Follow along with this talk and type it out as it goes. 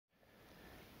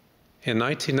In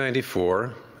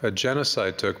 1994, a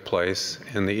genocide took place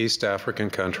in the East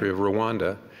African country of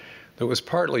Rwanda that was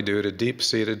partly due to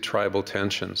deep-seated tribal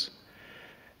tensions.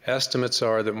 Estimates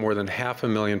are that more than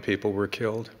 500,000 people were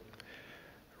killed.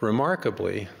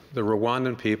 Remarkably, the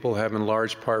Rwandan people have in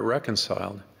large part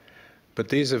reconciled, but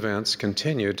these events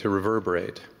continue to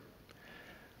reverberate.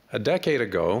 A decade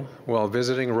ago, while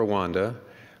visiting Rwanda,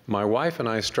 my wife and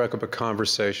I struck up a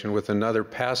conversation with another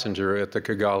passenger at the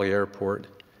Kigali airport.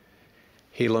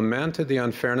 He lamented the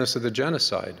unfairness of the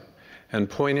genocide and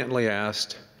poignantly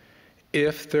asked,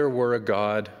 if there were a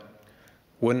God,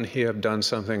 wouldn't he have done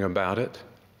something about it?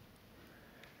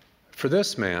 For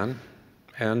this man,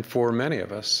 and for many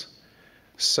of us,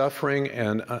 suffering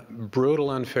and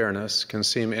brutal unfairness can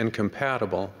seem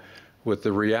incompatible with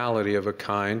the reality of a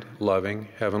kind, loving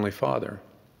Heavenly Father.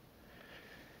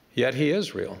 Yet he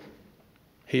is real,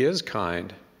 he is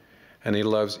kind, and he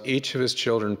loves each of his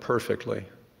children perfectly.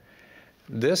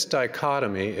 This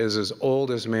dichotomy is as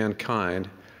old as mankind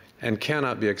and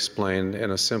cannot be explained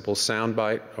in a simple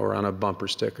soundbite or on a bumper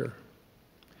sticker.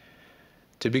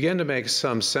 To begin to make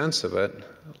some sense of it,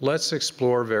 let's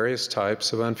explore various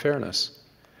types of unfairness.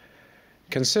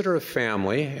 Consider a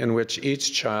family in which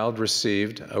each child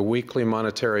received a weekly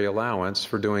monetary allowance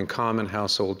for doing common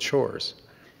household chores.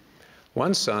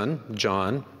 One son,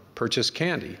 John, purchased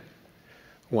candy.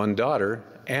 One daughter,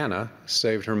 Anna,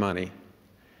 saved her money.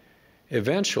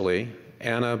 Eventually,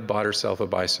 Anna bought herself a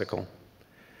bicycle.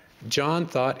 John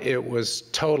thought it was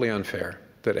totally unfair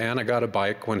that Anna got a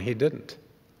bike when he didn't.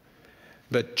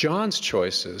 But John's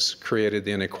choices created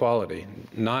the inequality,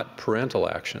 not parental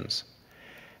actions.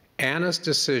 Anna's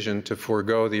decision to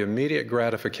forego the immediate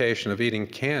gratification of eating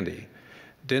candy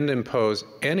didn't impose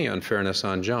any unfairness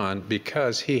on John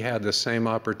because he had the same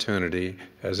opportunity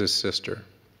as his sister.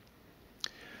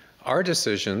 Our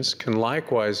decisions can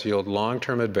likewise yield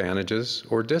long-term advantages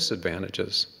or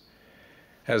disadvantages.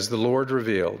 As the Lord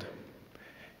revealed,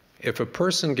 if a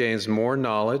person gains more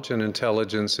knowledge and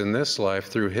intelligence in this life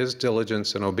through his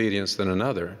diligence and obedience than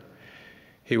another,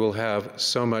 he will have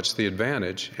so much the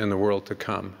advantage in the world to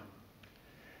come.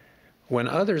 When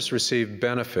others receive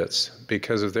benefits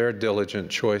because of their diligent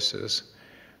choices,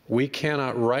 we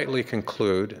cannot rightly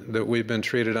conclude that we've been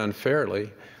treated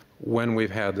unfairly when we've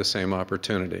had the same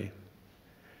opportunity.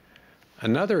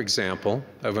 Another example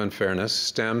of unfairness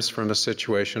stems from a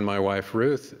situation my wife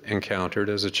Ruth encountered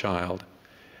as a child.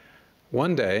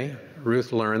 One day,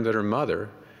 Ruth learned that her mother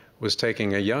was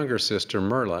taking a younger sister,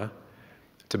 Merla,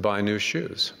 to buy new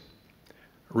shoes.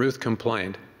 Ruth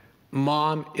complained,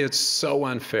 "Mom, it's so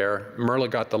unfair. Merla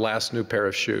got the last new pair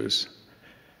of shoes."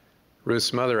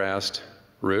 Ruth's mother asked,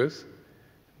 "Ruth,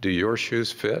 do your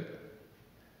shoes fit?"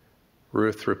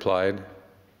 Ruth replied,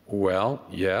 "Well,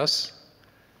 yes."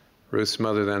 Ruth's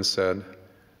mother then said,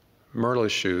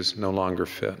 "Merla's shoes no longer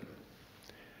fit."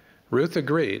 Ruth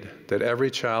agreed that every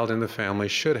child in the family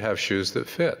should have shoes that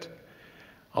fit.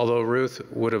 Although Ruth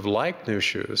would have liked new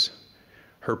shoes,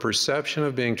 her perception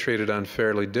of being treated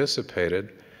unfairly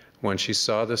dissipated when she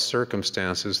saw the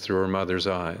circumstances through her mother's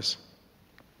eyes.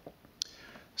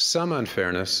 Some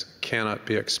unfairness cannot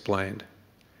be explained.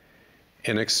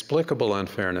 Inexplicable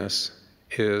unfairness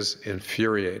is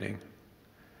infuriating.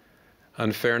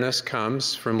 Unfairness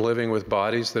comes from living with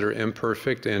bodies that are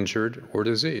imperfect, injured, or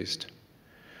diseased.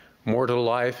 Mortal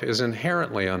life is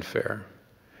inherently unfair.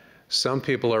 Some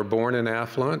people are born in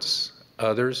affluence,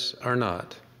 others are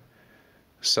not.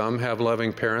 Some have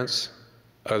loving parents,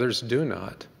 others do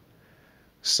not.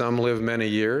 Some live many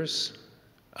years,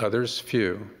 others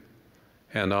few,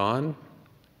 and on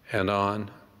and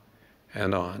on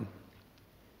and on.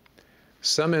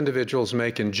 Some individuals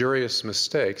make injurious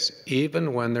mistakes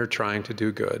even when they're trying to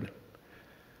do good.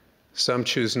 Some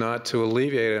choose not to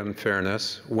alleviate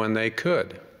unfairness when they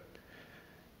could.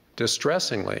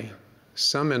 Distressingly,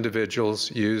 some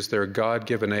individuals use their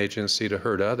God-given agency to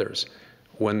hurt others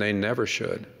when they never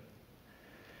should.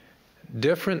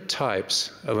 Different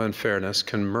types of unfairness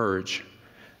can merge,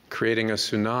 creating a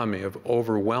tsunami of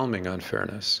overwhelming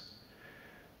unfairness.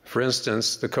 For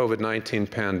instance, the COVID-19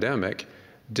 pandemic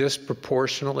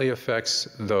disproportionately affects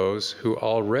those who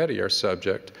already are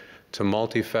subject to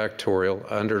multifactorial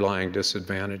underlying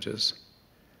disadvantages.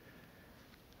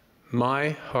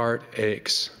 My heart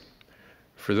aches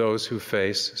for those who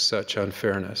face such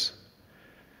unfairness,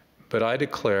 but I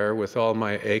declare with all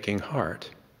my aching heart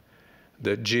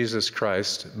that Jesus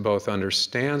Christ both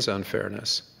understands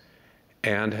unfairness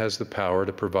and has the power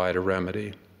to provide a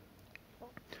remedy.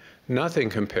 Nothing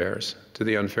compares to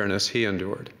the unfairness he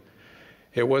endured.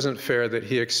 It wasn't fair that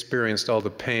he experienced all the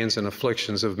pains and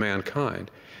afflictions of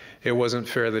mankind, It wasn't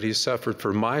fair that he suffered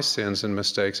for my sins and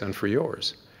mistakes and for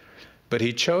yours. But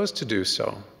he chose to do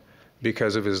so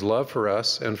because of his love for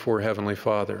us and for Heavenly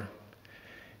Father.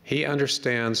 He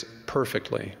understands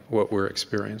perfectly what we're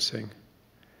experiencing.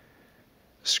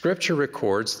 Scripture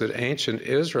records that ancient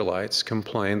Israelites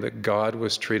complained that God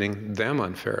was treating them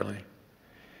unfairly.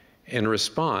 In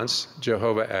response,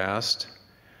 Jehovah asked,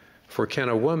 "For can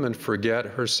a woman forget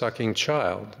her sucking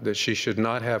child, that she should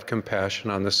not have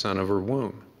compassion on the son of her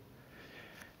womb?"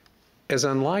 As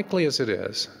unlikely as it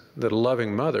is that a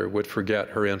loving mother would forget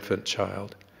her infant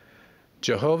child,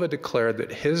 Jehovah declared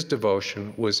that his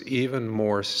devotion was even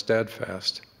more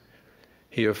steadfast.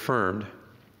 He affirmed,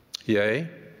 "Yea,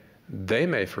 they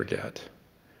may forget,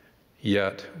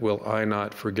 yet will I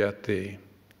not forget thee.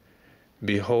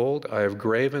 Behold, I have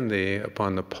graven thee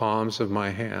upon the palms of my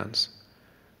hands.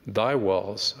 Thy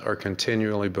walls are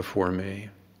continually before me."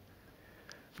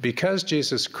 Because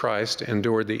Jesus Christ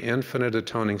endured the infinite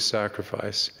atoning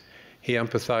sacrifice, he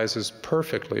empathizes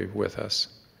perfectly with us.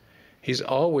 He's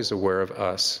always aware of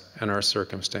us and our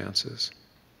circumstances.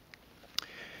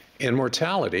 In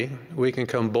mortality, we can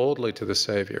come boldly to the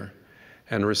Savior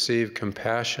and receive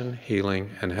compassion, healing,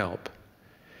 and help.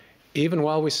 Even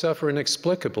while we suffer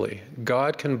inexplicably,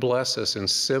 God can bless us in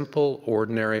simple,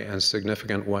 ordinary, and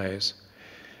significant ways.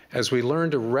 As we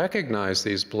learn to recognize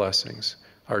these blessings,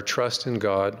 our trust in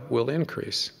God will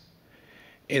increase.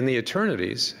 In the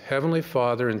eternities, Heavenly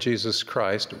Father and Jesus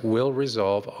Christ will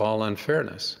resolve all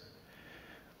unfairness.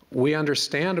 We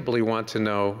understandably want to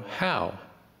know how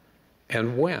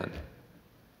and when.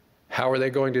 How are they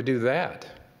going to do that?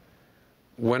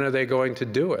 When are they going to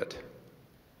do it?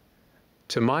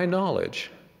 To my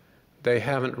knowledge, they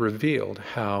haven't revealed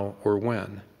how or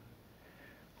when.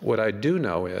 What I do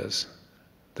know is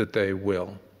that they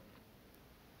will.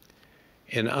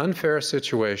 In unfair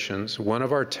situations, one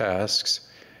of our tasks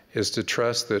is to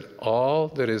trust that all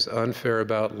that is unfair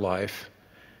about life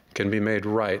can be made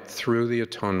right through the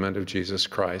atonement of Jesus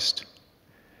Christ.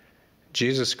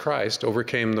 Jesus Christ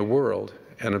overcame the world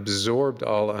and absorbed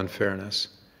all unfairness.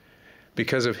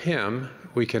 Because of him,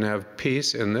 we can have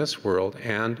peace in this world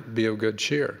and be of good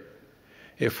cheer.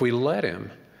 If we let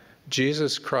him,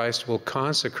 Jesus Christ will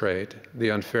consecrate the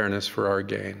unfairness for our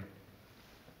gain.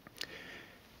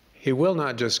 He will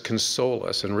not just console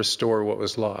us and restore what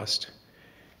was lost.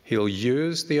 He'll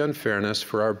use the unfairness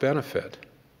for our benefit.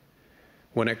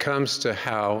 When it comes to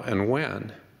how and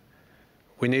when,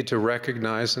 we need to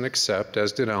recognize and accept,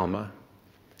 as did Alma,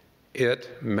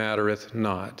 "It mattereth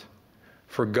not,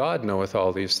 for God knoweth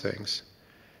all these things,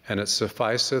 and it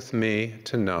sufficeth me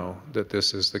to know that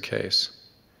this is the case."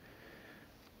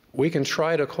 We can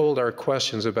try to hold our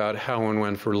questions about how and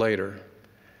when for later,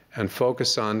 and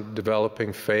focus on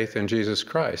developing faith in Jesus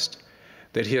Christ,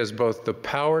 that he has both the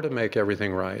power to make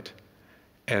everything right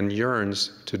and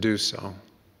yearns to do so.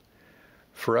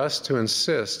 For us to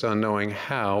insist on knowing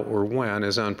how or when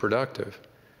is unproductive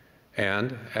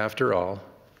and, after all,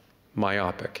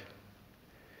 myopic.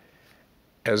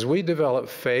 As we develop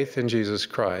faith in Jesus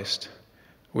Christ,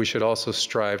 we should also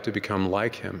strive to become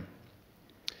like him.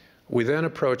 We then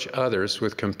approach others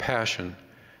with compassion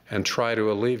and try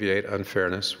to alleviate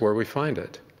unfairness where we find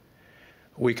it.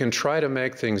 We can try to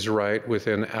make things right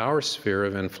within our sphere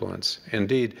of influence.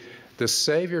 Indeed, the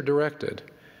Savior directed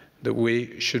that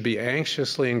we should be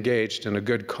anxiously engaged in a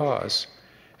good cause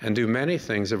and do many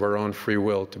things of our own free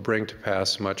will to bring to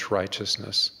pass much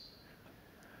righteousness.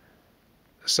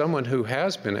 Someone who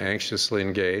has been anxiously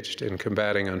engaged in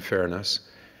combating unfairness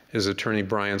is Attorney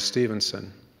Brian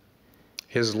Stevenson.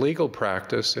 His legal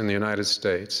practice in the United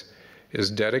States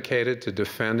is dedicated to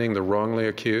defending the wrongly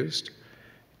accused,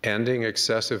 ending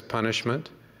excessive punishment,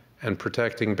 and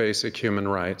protecting basic human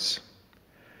rights.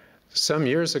 Some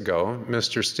years ago,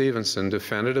 Mr. Stevenson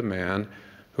defended a man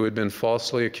who had been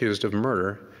falsely accused of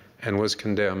murder and was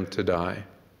condemned to die.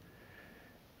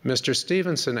 Mr.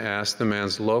 Stevenson asked the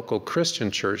man's local Christian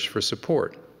church for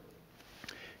support,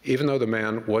 even though the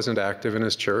man wasn't active in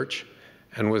his church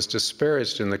and was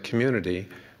disparaged in the community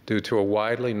due to a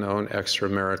widely known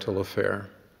extramarital affair.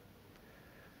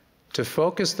 To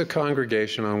focus the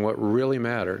congregation on what really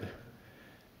mattered,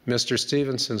 Mr.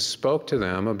 Stevenson spoke to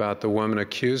them about the woman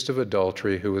accused of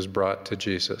adultery who was brought to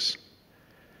Jesus.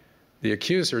 The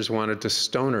accusers wanted to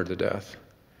stone her to death,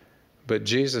 but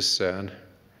Jesus said,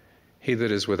 "He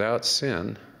that is without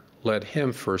sin, let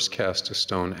him first cast a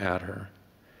stone at her."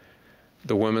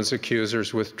 The woman's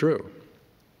accusers withdrew.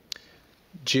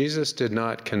 Jesus did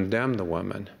not condemn the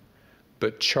woman,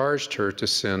 but charged her to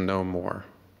sin no more.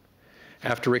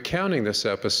 After recounting this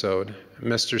episode,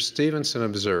 Mr. Stevenson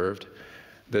observed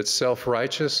that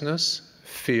self-righteousness,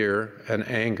 fear, and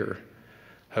anger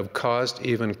have caused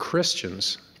even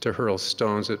Christians to hurl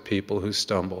stones at people who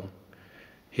stumble.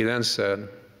 He then said,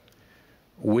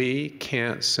 "We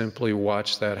can't simply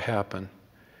watch that happen."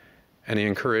 And he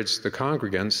encouraged the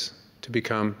congregants to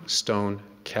become stone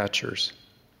catchers.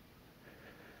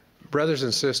 Brothers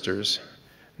and sisters,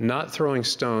 not throwing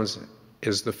stones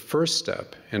is the first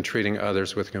step in treating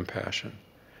others with compassion.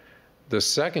 The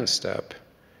second step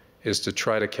is to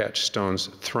try to catch stones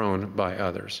thrown by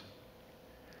others.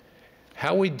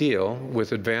 How we deal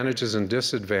with advantages and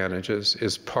disadvantages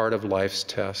is part of life's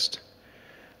test.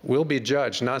 We'll be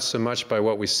judged not so much by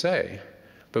what we say,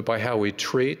 but by how we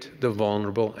treat the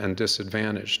vulnerable and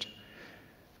disadvantaged.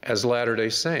 As Latter-day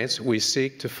Saints, we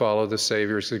seek to follow the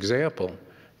Savior's example,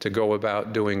 to go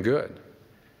about doing good.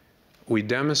 We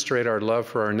demonstrate our love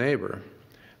for our neighbor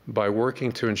by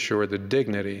working to ensure the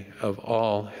dignity of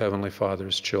all Heavenly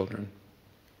Father's children.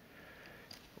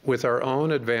 With our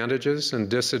own advantages and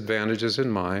disadvantages in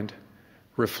mind,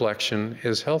 reflection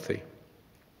is healthy.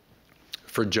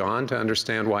 For John to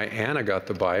understand why Anna got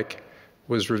the bike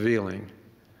was revealing.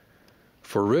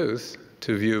 For Ruth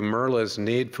to view Merla's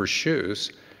need for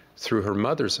shoes through her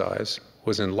mother's eyes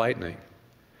was enlightening.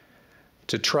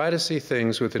 To try to see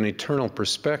things with an eternal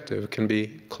perspective can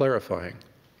be clarifying.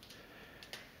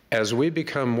 As we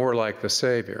become more like the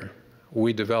Savior,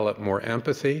 we develop more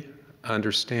empathy,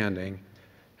 understanding,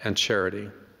 and charity.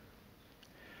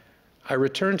 I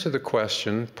return to the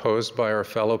question posed by our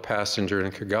fellow passenger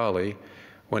in Kigali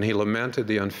when he lamented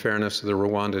the unfairness of the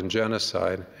Rwandan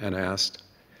genocide and asked,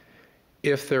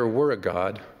 if there were a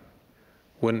God,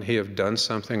 wouldn't he have done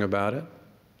something about it?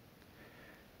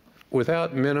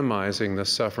 Without minimizing the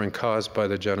suffering caused by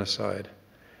the genocide,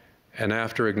 and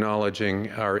after acknowledging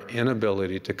our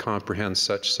inability to comprehend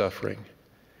such suffering,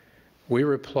 we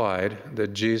replied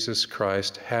that Jesus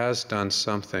Christ has done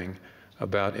something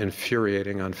about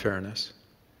infuriating unfairness.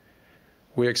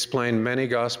 We explained many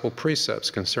gospel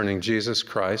precepts concerning Jesus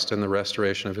Christ and the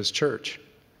restoration of his church.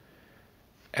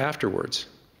 Afterwards,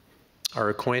 our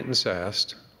acquaintance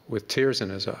asked, with tears in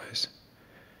his eyes,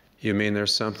 "You mean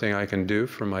there's something I can do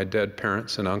for my dead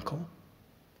parents and uncle?"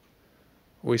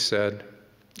 We said,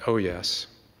 "Oh yes."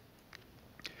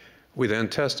 We then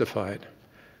testified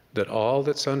that all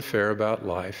that's unfair about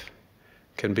life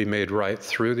can be made right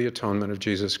through the atonement of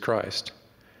Jesus Christ,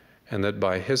 and that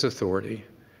by his authority,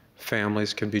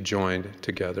 families can be joined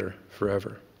together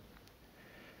forever.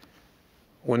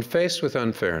 When faced with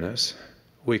unfairness,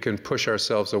 we can push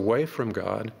ourselves away from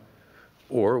God,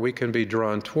 or we can be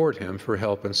drawn toward him for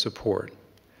help and support.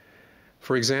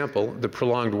 For example, the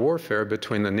prolonged warfare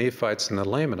between the Nephites and the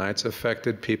Lamanites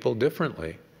affected people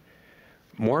differently.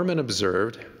 Mormon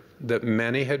observed that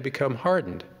many had become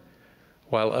hardened,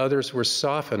 while others were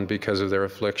softened because of their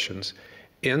afflictions,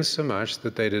 insomuch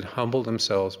that they did humble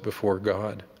themselves before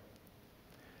God.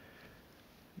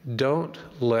 Don't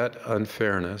let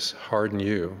unfairness harden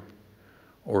you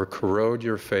or corrode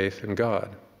your faith in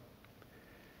God.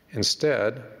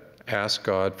 Instead, ask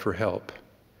God for help.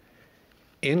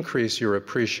 Increase your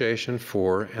appreciation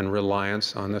for and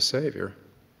reliance on the Savior.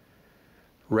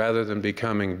 Rather than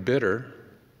becoming bitter,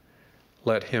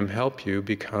 let him help you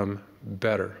become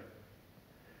better.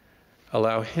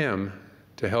 Allow him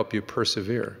to help you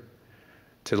persevere,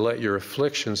 to let your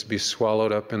afflictions be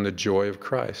swallowed up in the joy of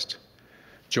Christ.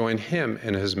 Join him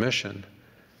in his mission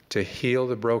to heal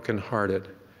the brokenhearted,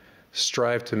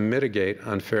 strive to mitigate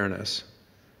unfairness,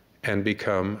 and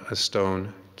become a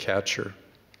stone catcher.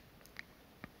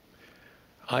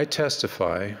 I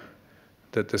testify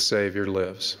that the Savior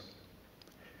lives.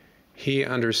 He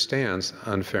understands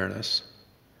unfairness.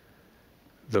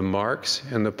 The marks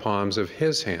in the palms of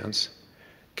his hands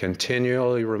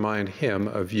continually remind him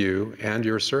of you and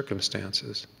your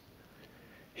circumstances.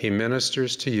 He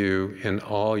ministers to you in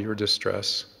all your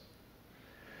distress.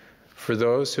 For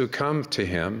those who come to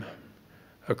him,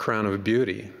 a crown of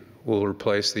beauty will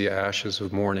replace the ashes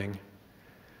of mourning.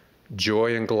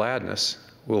 Joy and gladness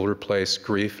will replace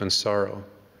grief and sorrow.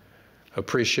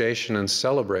 Appreciation and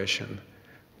celebration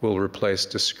will replace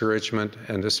discouragement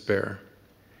and despair.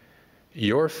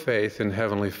 Your faith in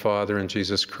Heavenly Father and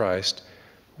Jesus Christ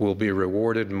will be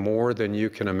rewarded more than you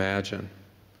can imagine.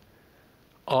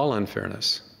 All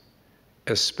unfairness,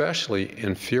 especially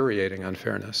infuriating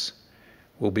unfairness,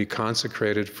 will be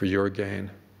consecrated for your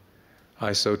gain.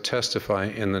 I so testify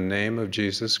in the name of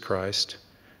Jesus Christ.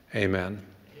 Amen.